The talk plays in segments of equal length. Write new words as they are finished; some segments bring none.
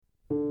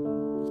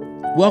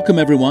Welcome,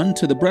 everyone,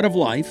 to the Bread of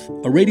Life,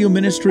 a radio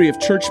ministry of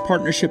Church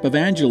Partnership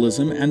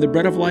Evangelism and the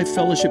Bread of Life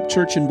Fellowship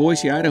Church in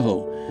Boise,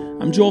 Idaho.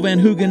 I'm Joel Van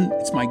Hoogen.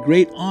 It's my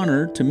great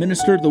honor to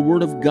minister the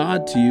Word of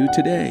God to you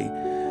today.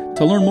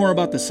 To learn more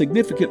about the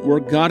significant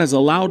work God has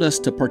allowed us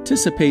to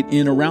participate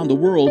in around the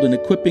world in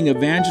equipping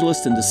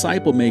evangelists and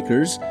disciple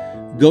makers,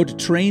 go to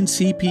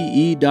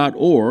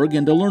traincpe.org,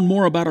 and to learn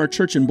more about our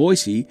church in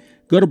Boise,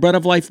 go to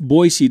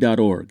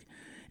breadoflifeboise.org.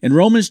 In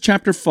Romans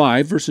chapter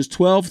 5, verses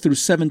 12 through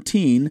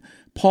 17,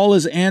 Paul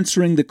is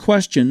answering the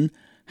question,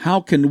 how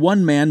can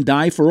one man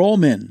die for all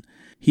men?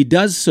 He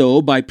does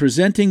so by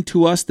presenting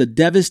to us the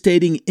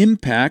devastating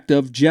impact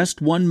of just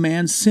one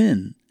man's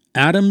sin.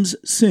 Adam's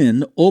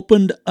sin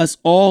opened us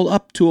all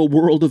up to a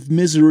world of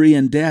misery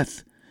and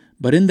death.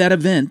 But in that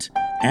event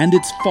and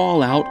its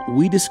fallout,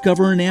 we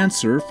discover an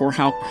answer for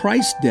how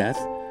Christ's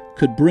death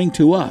could bring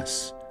to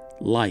us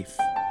life.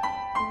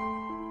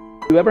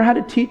 You ever had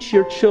to teach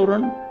your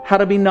children how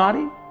to be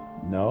naughty?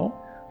 No.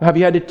 Have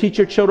you had to teach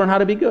your children how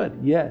to be good?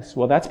 Yes.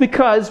 Well, that's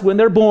because when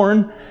they're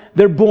born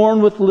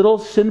with little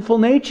sinful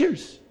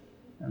natures.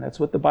 And that's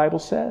what the Bible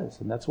says.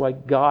 And that's why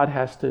God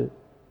has to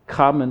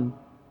come and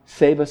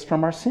save us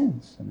from our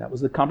sins. And that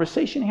was the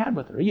conversation he had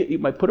with her. You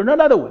might put it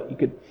another way.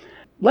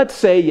 Let's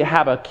say you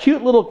have a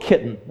cute little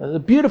kitten, a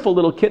beautiful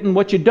little kitten.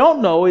 What you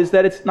don't know is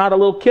that it's not a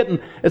little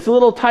kitten. It's a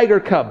little tiger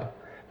cub.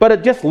 But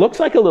it just looks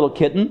like a little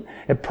kitten.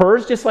 It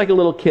purrs just like a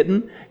little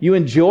kitten. You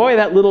enjoy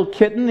that little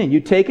kitten and you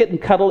take it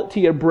and cuddle it to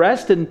your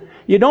breast. And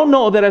you don't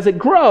know that as it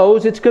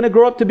grows, it's going to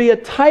grow up to be a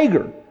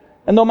tiger.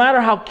 And no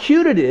matter how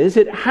cute it is,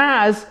 it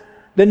has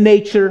the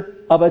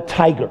nature of a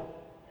tiger.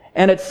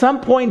 And at some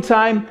point in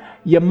time,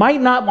 you might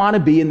not want to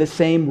be in the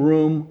same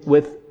room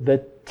with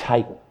the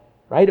tiger,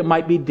 right? It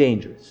might be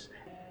dangerous.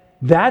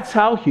 That's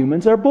how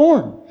humans are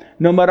born.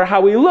 No matter how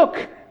we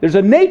look, there's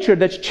a nature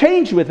that's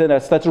changed within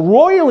us, that's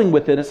roiling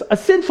within us, a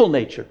sinful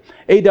nature.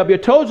 A.W.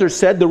 Tozer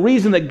said the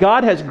reason that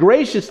God has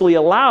graciously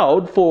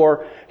allowed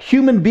for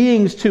human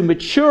beings to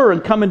mature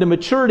and come into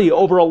maturity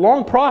over a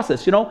long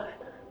process.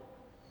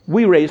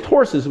 We raised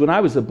horses when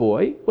I was a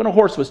boy. When a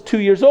horse was 2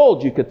 years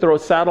old, you could throw a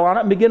saddle on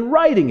it and begin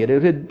riding it.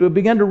 It had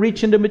begun to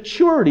reach into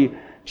maturity.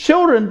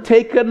 Children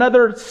take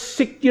another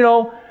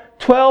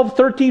 12,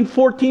 13,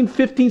 14,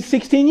 15,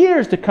 16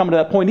 years to come to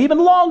that point, even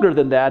longer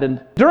than that.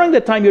 And during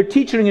that time, you're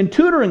teaching and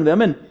tutoring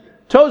them. And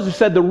Tozer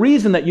said the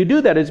reason that you do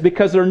that is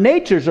because their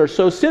natures are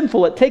so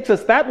sinful. It takes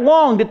us that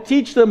long to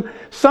teach them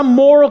some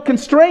moral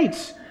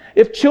constraints.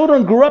 If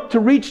children grew up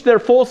to reach their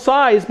full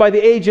size by the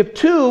age of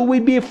 2,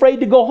 we'd be afraid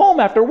to go home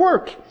after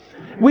work.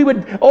 We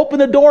would open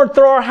the door and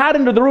throw our hat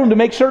into the room to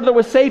make sure that it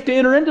was safe to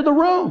enter into the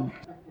room.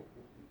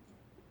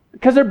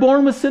 Because they're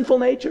born with sinful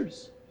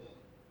natures.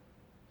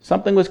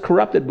 Something was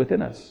corrupted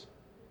within us.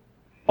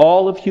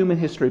 All of human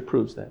history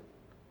proves that.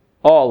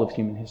 All of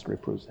human history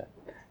proves that.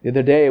 The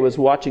other day I was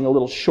watching a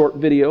little short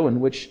video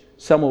in which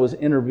someone was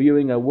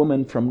interviewing a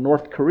woman from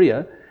North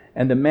Korea,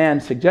 and the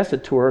man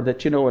suggested to her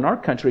that, in our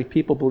country,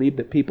 people believe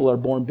that people are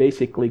born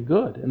basically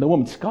good. And the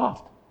woman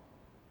scoffed.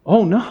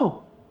 Oh,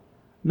 no.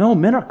 No,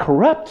 men are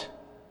corrupt.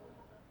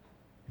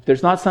 If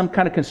there's not some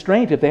kind of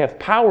constraint, if they have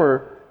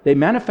power, they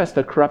manifest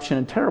their corruption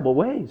in terrible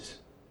ways.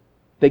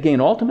 They gain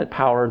ultimate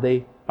power,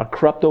 they are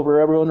corrupt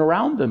over everyone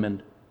around them.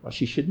 And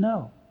she should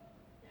know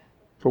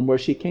from where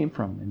she came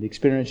from and the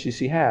experiences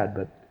she had.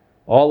 But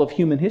all of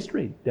human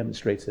history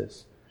demonstrates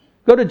this.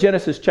 Go to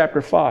Genesis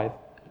chapter 5,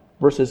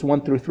 verses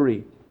 1 through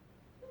 3.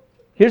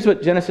 Here's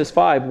what Genesis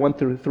 5, 1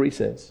 through 3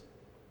 says.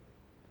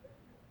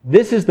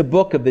 This is the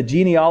book of the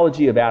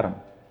genealogy of Adam.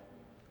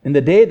 In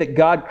the day that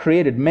God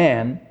created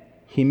man,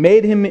 he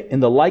made him in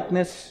the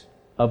likeness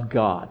of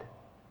God.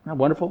 Isn't that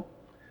wonderful?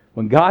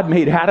 When God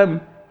made Adam,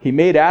 he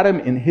made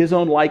Adam in his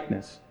own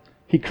likeness.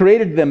 He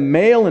created them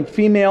male and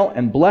female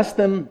and blessed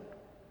them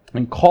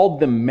and called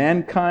them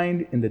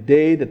mankind in the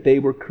day that they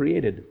were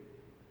created.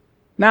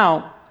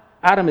 Now,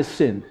 Adam has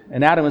sinned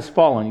and Adam has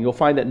fallen. You'll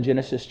find that in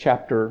Genesis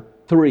chapter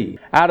 3.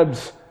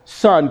 Adam's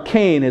son,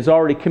 Cain, has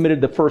already committed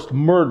the first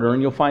murder,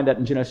 and you'll find that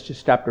in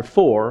Genesis chapter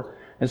 4.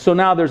 And so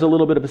now there's a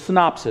little bit of a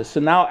synopsis.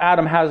 And now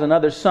Adam has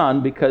another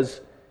son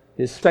because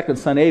his second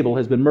son, Abel,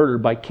 has been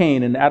murdered by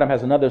Cain, and Adam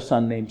has another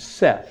son named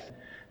Seth.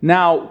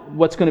 Now,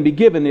 what's going to be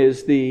given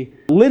is the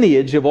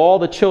lineage of all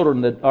the children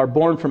that are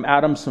born from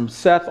Adam, from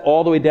Seth,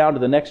 all the way down to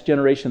the next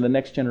generation, the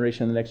next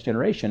generation, the next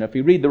generation. If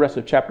you read the rest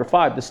of chapter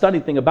 5, the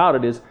stunning thing about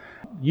it is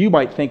you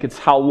might think it's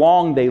how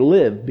long they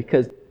live,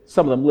 because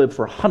some of them live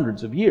for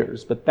hundreds of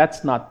years, but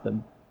that's not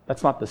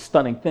the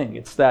stunning thing.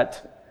 It's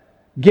that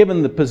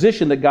given the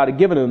position that God had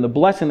given them, the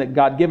blessing that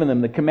God had given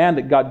them, the command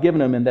that God had given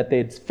them, and that they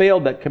had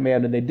failed that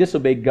command and they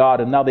disobeyed God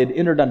and now they'd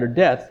entered under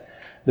death,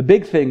 the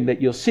big thing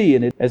that you'll see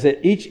in it is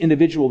that each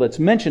individual that's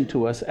mentioned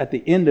to us at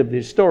the end of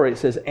this story, it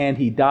says, and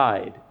he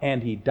died,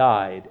 and he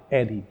died,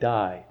 and he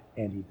died,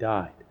 and he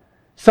died.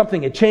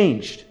 Something had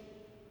changed.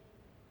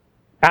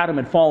 Adam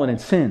had fallen in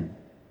sin.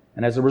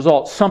 And as a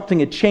result, something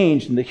had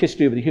changed in the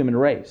history of the human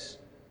race.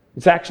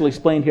 It's actually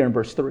explained here in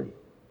verse 3.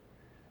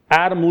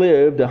 Adam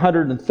lived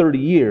 130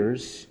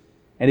 years,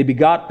 and he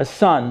begot a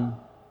son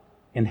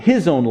in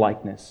his own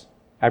likeness,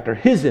 after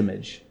his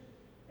image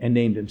and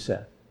named him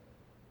Seth.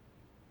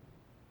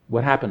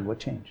 What happened? What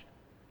changed?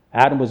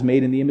 Adam was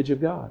made in the image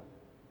of God.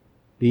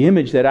 The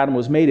image that Adam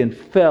was made in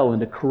fell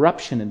into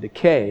corruption and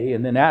decay,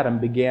 and then Adam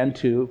began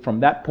to, from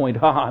that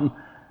point on,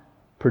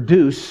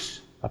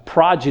 produce a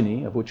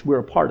progeny, of which we're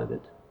a part of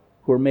it,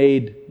 who are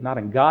made not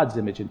in God's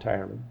image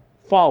entirely,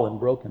 fallen,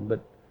 broken, but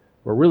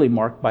were really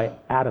marked by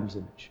Adam's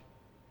image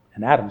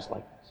and Adam's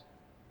likeness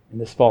in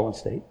this fallen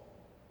state.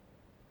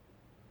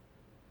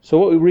 So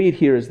what we read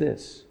here is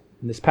this,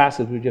 in this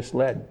passage we just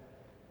read.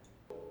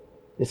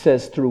 It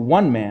says, through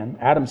one man,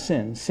 Adam's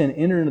sin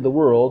entered into the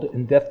world,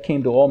 and death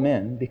came to all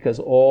men because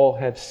all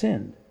have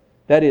sinned.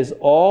 That is,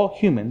 all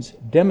humans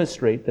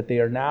demonstrate that they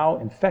are now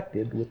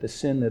infected with the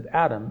sin of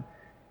Adam,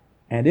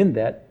 and in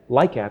that,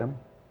 like Adam,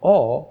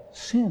 all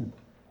sinned.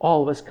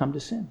 All of us come to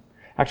sin.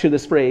 Actually,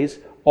 this phrase,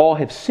 all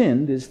have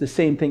sinned, is the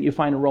same thing you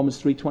find in Romans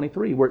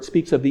 3:23, where it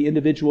speaks of the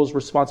individual's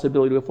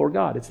responsibility before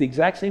God. It's the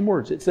exact same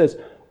words. It says,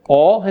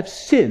 all have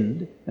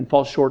sinned and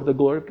fall short of the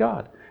glory of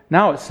God.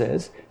 Now it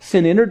says,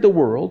 sin entered the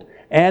world,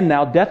 and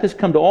now death has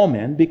come to all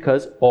men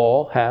because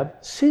all have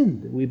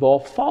sinned. We've all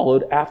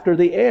followed after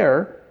the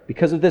error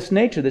because of this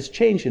nature that's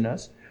changed in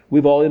us.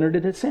 We've all entered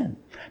into sin.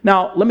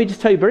 Now, let me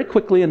just tell you very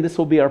quickly, and this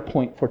will be our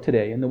point for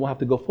today, and then we'll have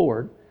to go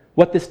forward,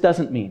 what this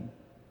doesn't mean.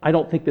 I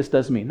don't think this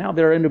does mean. Now,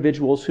 there are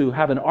individuals who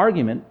have an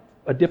argument,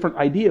 a different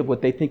idea of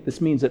what they think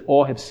this means, that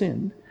all have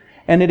sinned.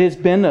 And it has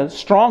been a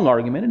strong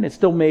argument, and it's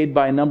still made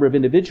by a number of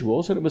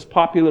individuals, and it was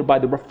popular by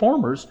the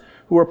reformers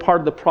who were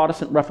part of the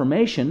Protestant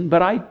Reformation,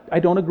 but I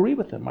don't agree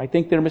with them. I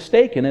think they're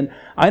mistaken, and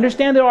I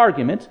understand their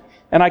argument,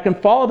 and I can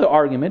follow the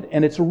argument,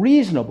 and it's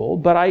reasonable,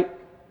 but I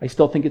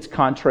still think it's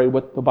contrary to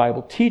what the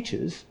Bible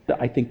teaches.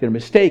 I think they're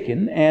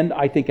mistaken, and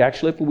I think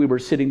actually if we were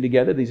sitting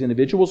together, these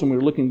individuals, and we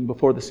were looking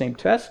before the same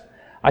test,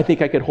 I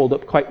think I could hold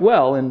up quite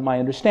well in my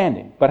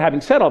understanding. But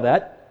having said all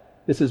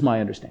that, this is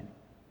my understanding.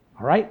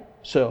 All right?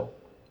 So,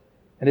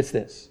 and it's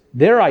this.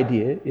 Their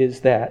idea is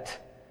that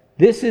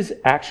this is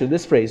actually,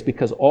 this phrase,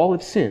 because all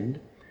have sinned,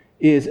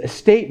 is a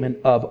statement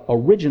of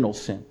original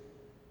sin.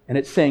 And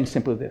it's saying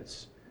simply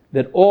this,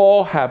 that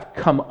all have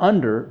come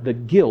under the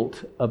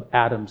guilt of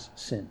Adam's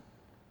sin.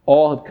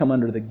 All have come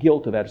under the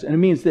guilt of Adam's sin. And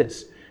it means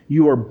this,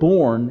 you are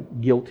born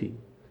guilty.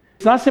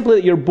 It's not simply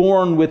that you're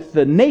born with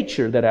the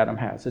nature that Adam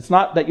has. It's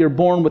not that you're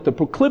born with the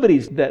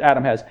proclivities that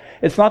Adam has.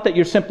 It's not that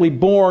you're simply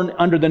born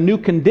under the new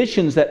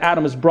conditions that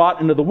Adam has brought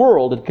into the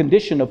world, a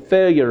condition of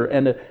failure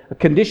and a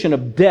condition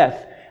of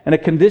death and a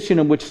condition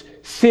in which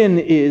sin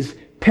is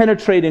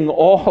penetrating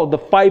all the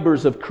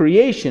fibers of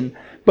creation,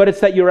 but it's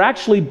that you're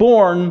actually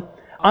born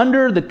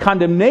under the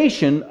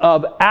condemnation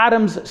of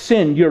Adam's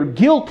sin. You're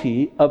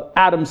guilty of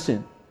Adam's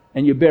sin,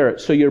 and you bear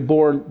it, so you're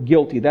born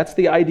guilty. That's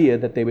the idea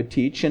that they would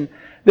teach, and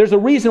there's a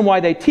reason why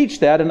they teach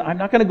that, and I'm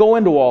not going to go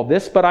into all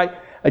this, but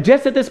I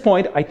just at this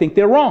point, I think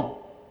they're wrong.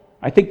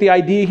 I think the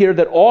idea here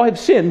that all have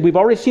sinned, we've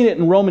already seen it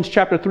in Romans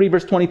chapter 3,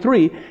 verse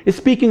 23, is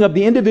speaking of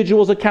the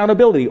individual's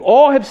accountability.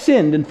 All have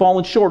sinned and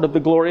fallen short of the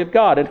glory of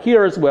God. And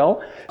here as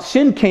well,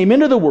 sin came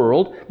into the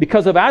world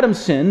because of Adam's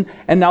sin,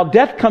 and now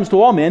death comes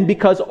to all men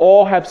because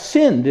all have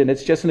sinned. And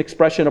it's just an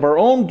expression of our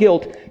own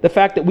guilt, the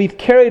fact that we've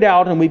carried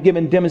out and we've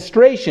given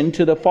demonstration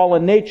to the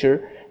fallen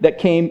nature that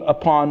came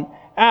upon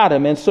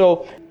Adam. And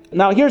so,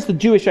 now here's the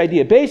Jewish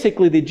idea.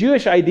 Basically, the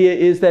Jewish idea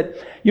is that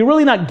you're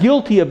really not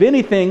guilty of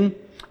anything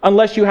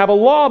unless you have a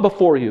law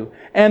before you.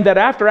 And that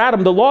after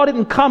Adam, the law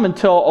didn't come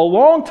until a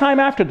long time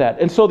after that.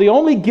 And so the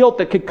only guilt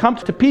that could come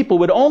to people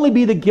would only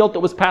be the guilt that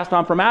was passed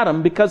on from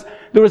Adam, because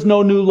there was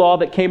no new law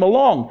that came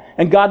along.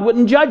 And God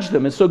wouldn't judge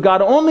them. And so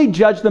God only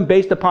judged them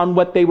based upon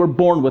what they were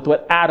born with,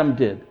 what Adam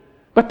did.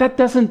 But that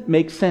doesn't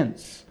make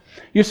sense.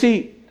 You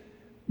see,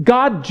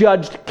 God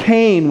judged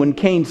Cain when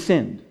Cain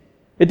sinned.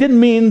 It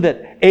didn't mean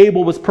that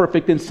Abel was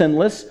perfect and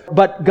sinless,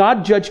 but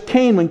God judged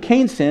Cain when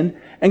Cain sinned,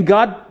 and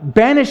God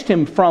banished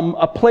him from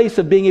a place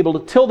of being able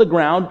to till the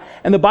ground.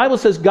 And the Bible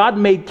says God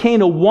made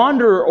Cain a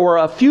wanderer or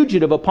a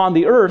fugitive upon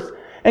the earth.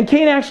 And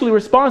Cain actually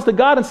responds to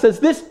God and says,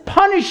 this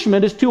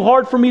punishment is too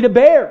hard for me to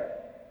bear.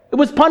 It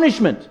was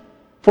punishment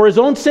for his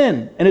own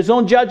sin and his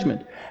own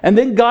judgment. And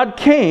then God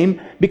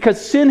came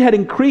because sin had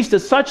increased to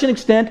such an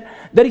extent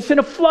that he sent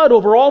a flood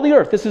over all the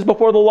earth. This is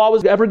before the law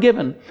was ever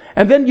given.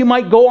 And then you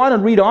might go on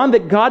and read on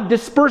that God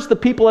dispersed the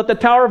people at the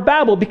Tower of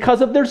Babel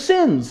because of their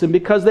sins and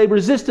because they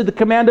resisted the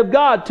command of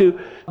God to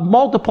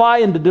multiply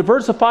and to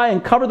diversify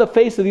and cover the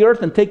face of the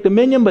earth and take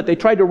dominion, but they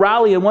tried to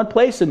rally in one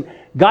place, and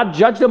God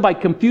judged them by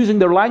confusing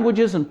their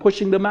languages and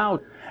pushing them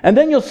out. And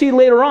then you'll see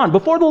later on,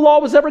 before the law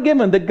was ever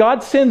given, that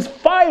God sends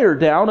fire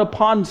down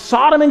upon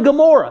Sodom and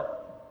Gomorrah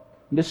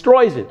and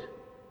destroys it.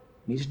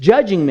 He's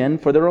judging men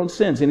for their own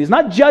sins. And he's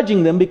not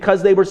judging them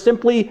because they were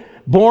simply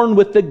born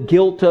with the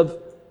guilt of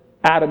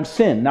Adam's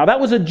sin. Now that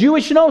was a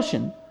Jewish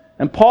notion.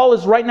 And Paul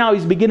is right now,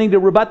 he's beginning to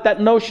rebut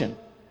that notion.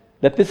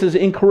 That this is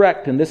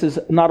incorrect and this is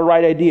not a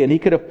right idea. And he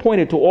could have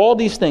pointed to all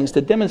these things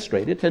to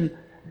demonstrate it. And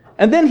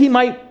then he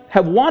might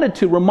have wanted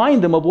to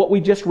remind them of what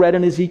we just read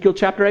in Ezekiel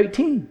chapter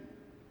 18.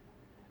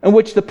 In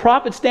which the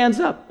prophet stands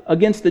up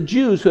against the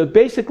Jews who have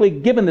basically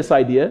given this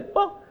idea,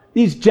 well,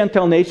 These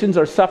Gentile nations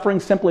are suffering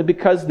simply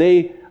because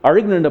they are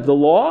ignorant of the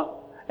law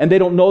and they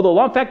don't know the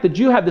law. In fact, the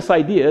Jew had this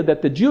idea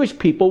that the Jewish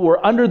people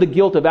were under the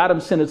guilt of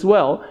Adam's sin as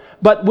well.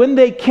 But when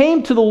they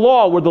came to the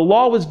law, where the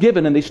law was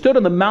given, and they stood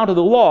on the mount of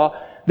the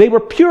law, they were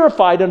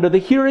purified under the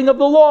hearing of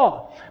the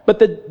law. But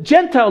the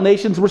Gentile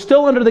nations were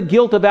still under the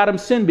guilt of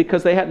Adam's sin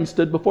because they hadn't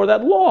stood before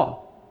that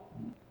law.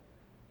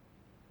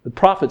 The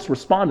prophets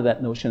respond to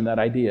that notion, that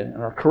idea,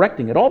 and are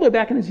correcting it all the way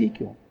back in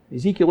Ezekiel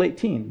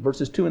 18,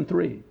 verses 2 and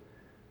 3.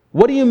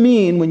 What do you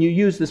mean when you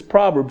use this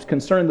proverb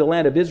concerning the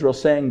land of Israel,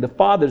 saying, the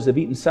fathers have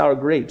eaten sour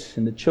grapes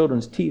and the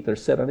children's teeth are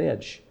set on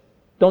edge?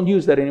 Don't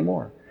use that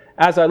anymore.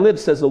 As I live,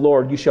 says the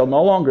Lord, you shall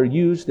no longer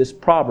use this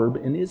proverb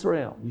in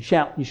Israel. You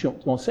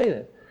won't say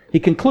that. He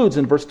concludes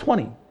in verse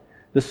 20,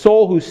 the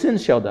soul who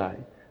sins shall die.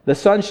 The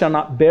son shall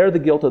not bear the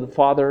guilt of the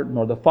father,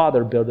 nor the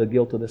father bear the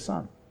guilt of the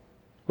son.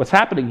 What's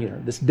happening here,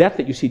 this death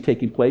that you see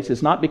taking place,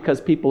 is not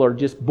because people are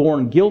just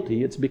born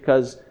guilty. It's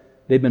because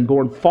they've been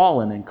born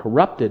fallen and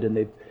corrupted, and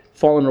they've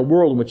fallen in a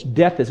world in which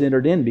death has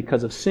entered in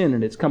because of sin,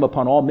 and it's come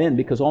upon all men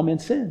because all men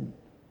sin.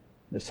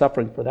 They're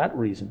suffering for that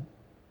reason.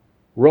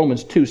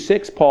 Romans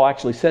 2:6, Paul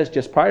actually says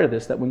just prior to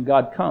this that when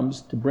God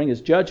comes to bring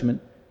his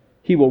judgment,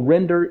 he will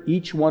render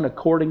each one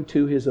according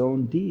to his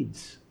own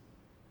deeds.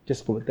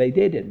 Just for what they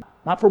did,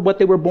 not for what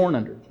they were born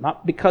under,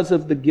 not because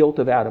of the guilt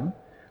of Adam.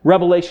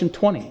 Revelation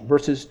 20,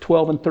 verses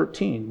 12 and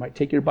 13. You might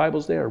take your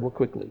Bibles there real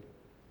quickly.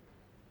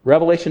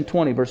 Revelation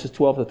 20, verses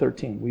 12 to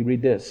 13. We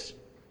read this.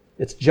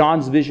 It's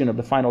John's vision of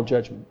the final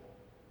judgment.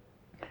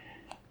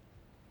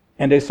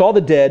 And they saw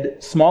the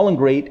dead, small and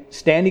great,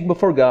 standing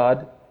before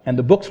God, and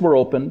the books were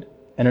opened,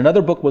 and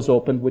another book was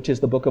opened, which is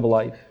the book of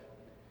life.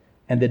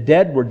 And the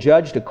dead were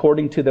judged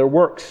according to their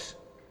works,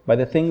 by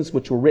the things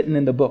which were written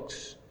in the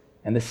books.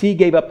 And the sea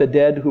gave up the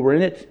dead who were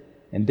in it,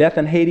 and death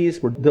and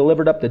Hades were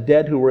delivered up the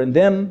dead who were in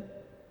them,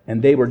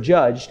 and they were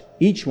judged,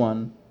 each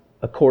one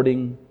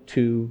according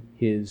to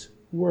his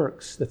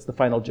works. That's the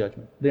final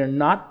judgment. They're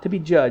not to be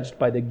judged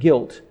by the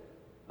guilt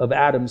of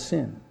Adam's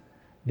sin.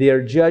 They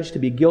are judged to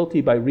be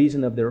guilty by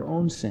reason of their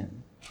own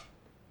sin.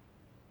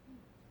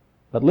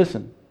 But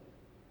listen,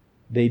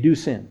 they do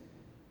sin.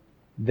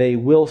 They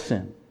will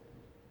sin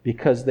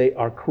because they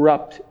are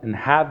corrupt and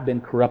have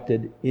been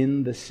corrupted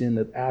in the sin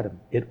of Adam.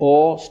 It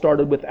all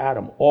started with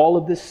Adam. All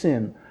of this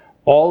sin,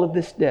 all of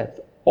this death,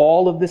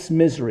 all of this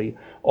misery,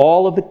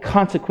 all of the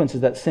consequences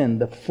of that sin,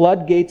 the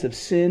floodgates of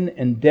sin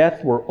and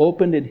death were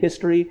opened in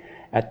history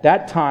at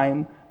that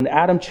time when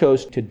Adam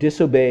chose to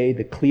disobey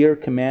the clear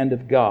command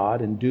of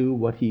God and do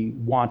what he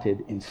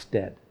wanted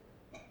instead.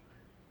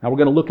 Now we're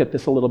going to look at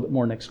this a little bit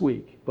more next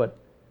week, but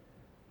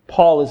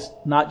Paul is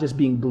not just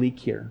being bleak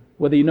here.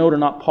 Whether you know it or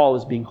not, Paul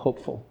is being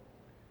hopeful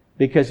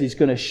because he's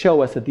going to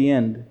show us at the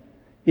end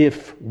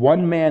if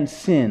one man's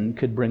sin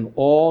could bring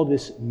all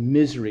this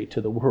misery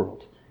to the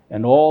world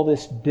and all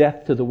this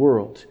death to the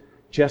world,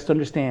 just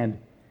understand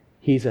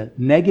he's a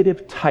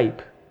negative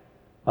type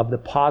of the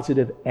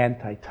positive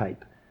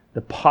antitype,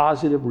 the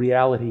positive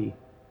reality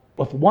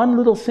of one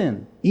little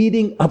sin,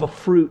 eating of a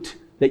fruit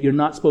that you're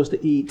not supposed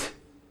to eat,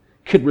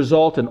 could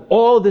result in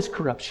all of this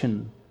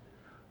corruption.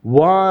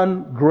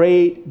 One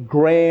great,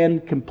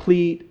 grand,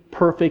 complete,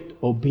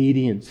 perfect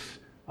obedience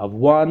of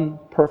one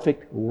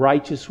perfect,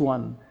 righteous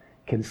one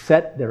can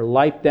set their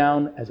life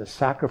down as a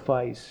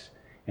sacrifice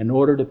in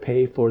order to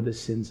pay for the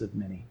sins of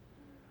many.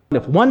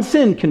 If one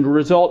sin can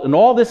result in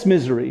all this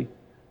misery,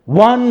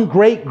 one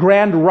great,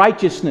 grand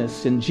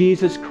righteousness in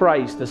Jesus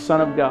Christ, the Son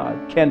of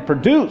God, can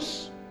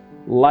produce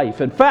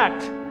life. In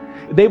fact,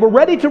 they were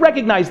ready to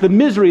recognize the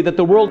misery that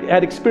the world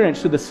had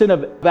experienced through the sin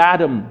of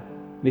Adam.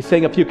 And he's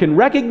saying, if you can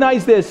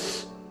recognize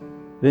this,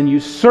 then you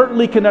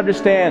certainly can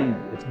understand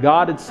if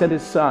God had sent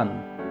his Son,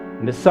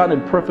 and the Son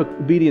in perfect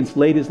obedience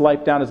laid his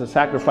life down as a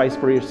sacrifice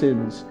for your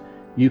sins,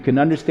 you can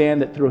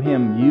understand that through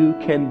him you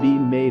can be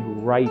made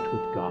right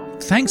with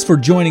God. Thanks for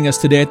joining us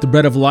today at the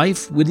Bread of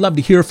Life. We'd love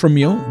to hear from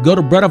you. Go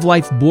to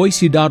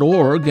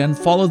breadoflifeboise.org and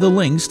follow the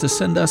links to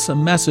send us a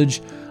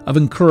message of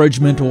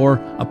encouragement or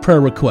a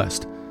prayer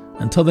request.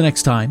 Until the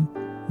next time,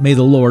 may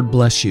the Lord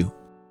bless you.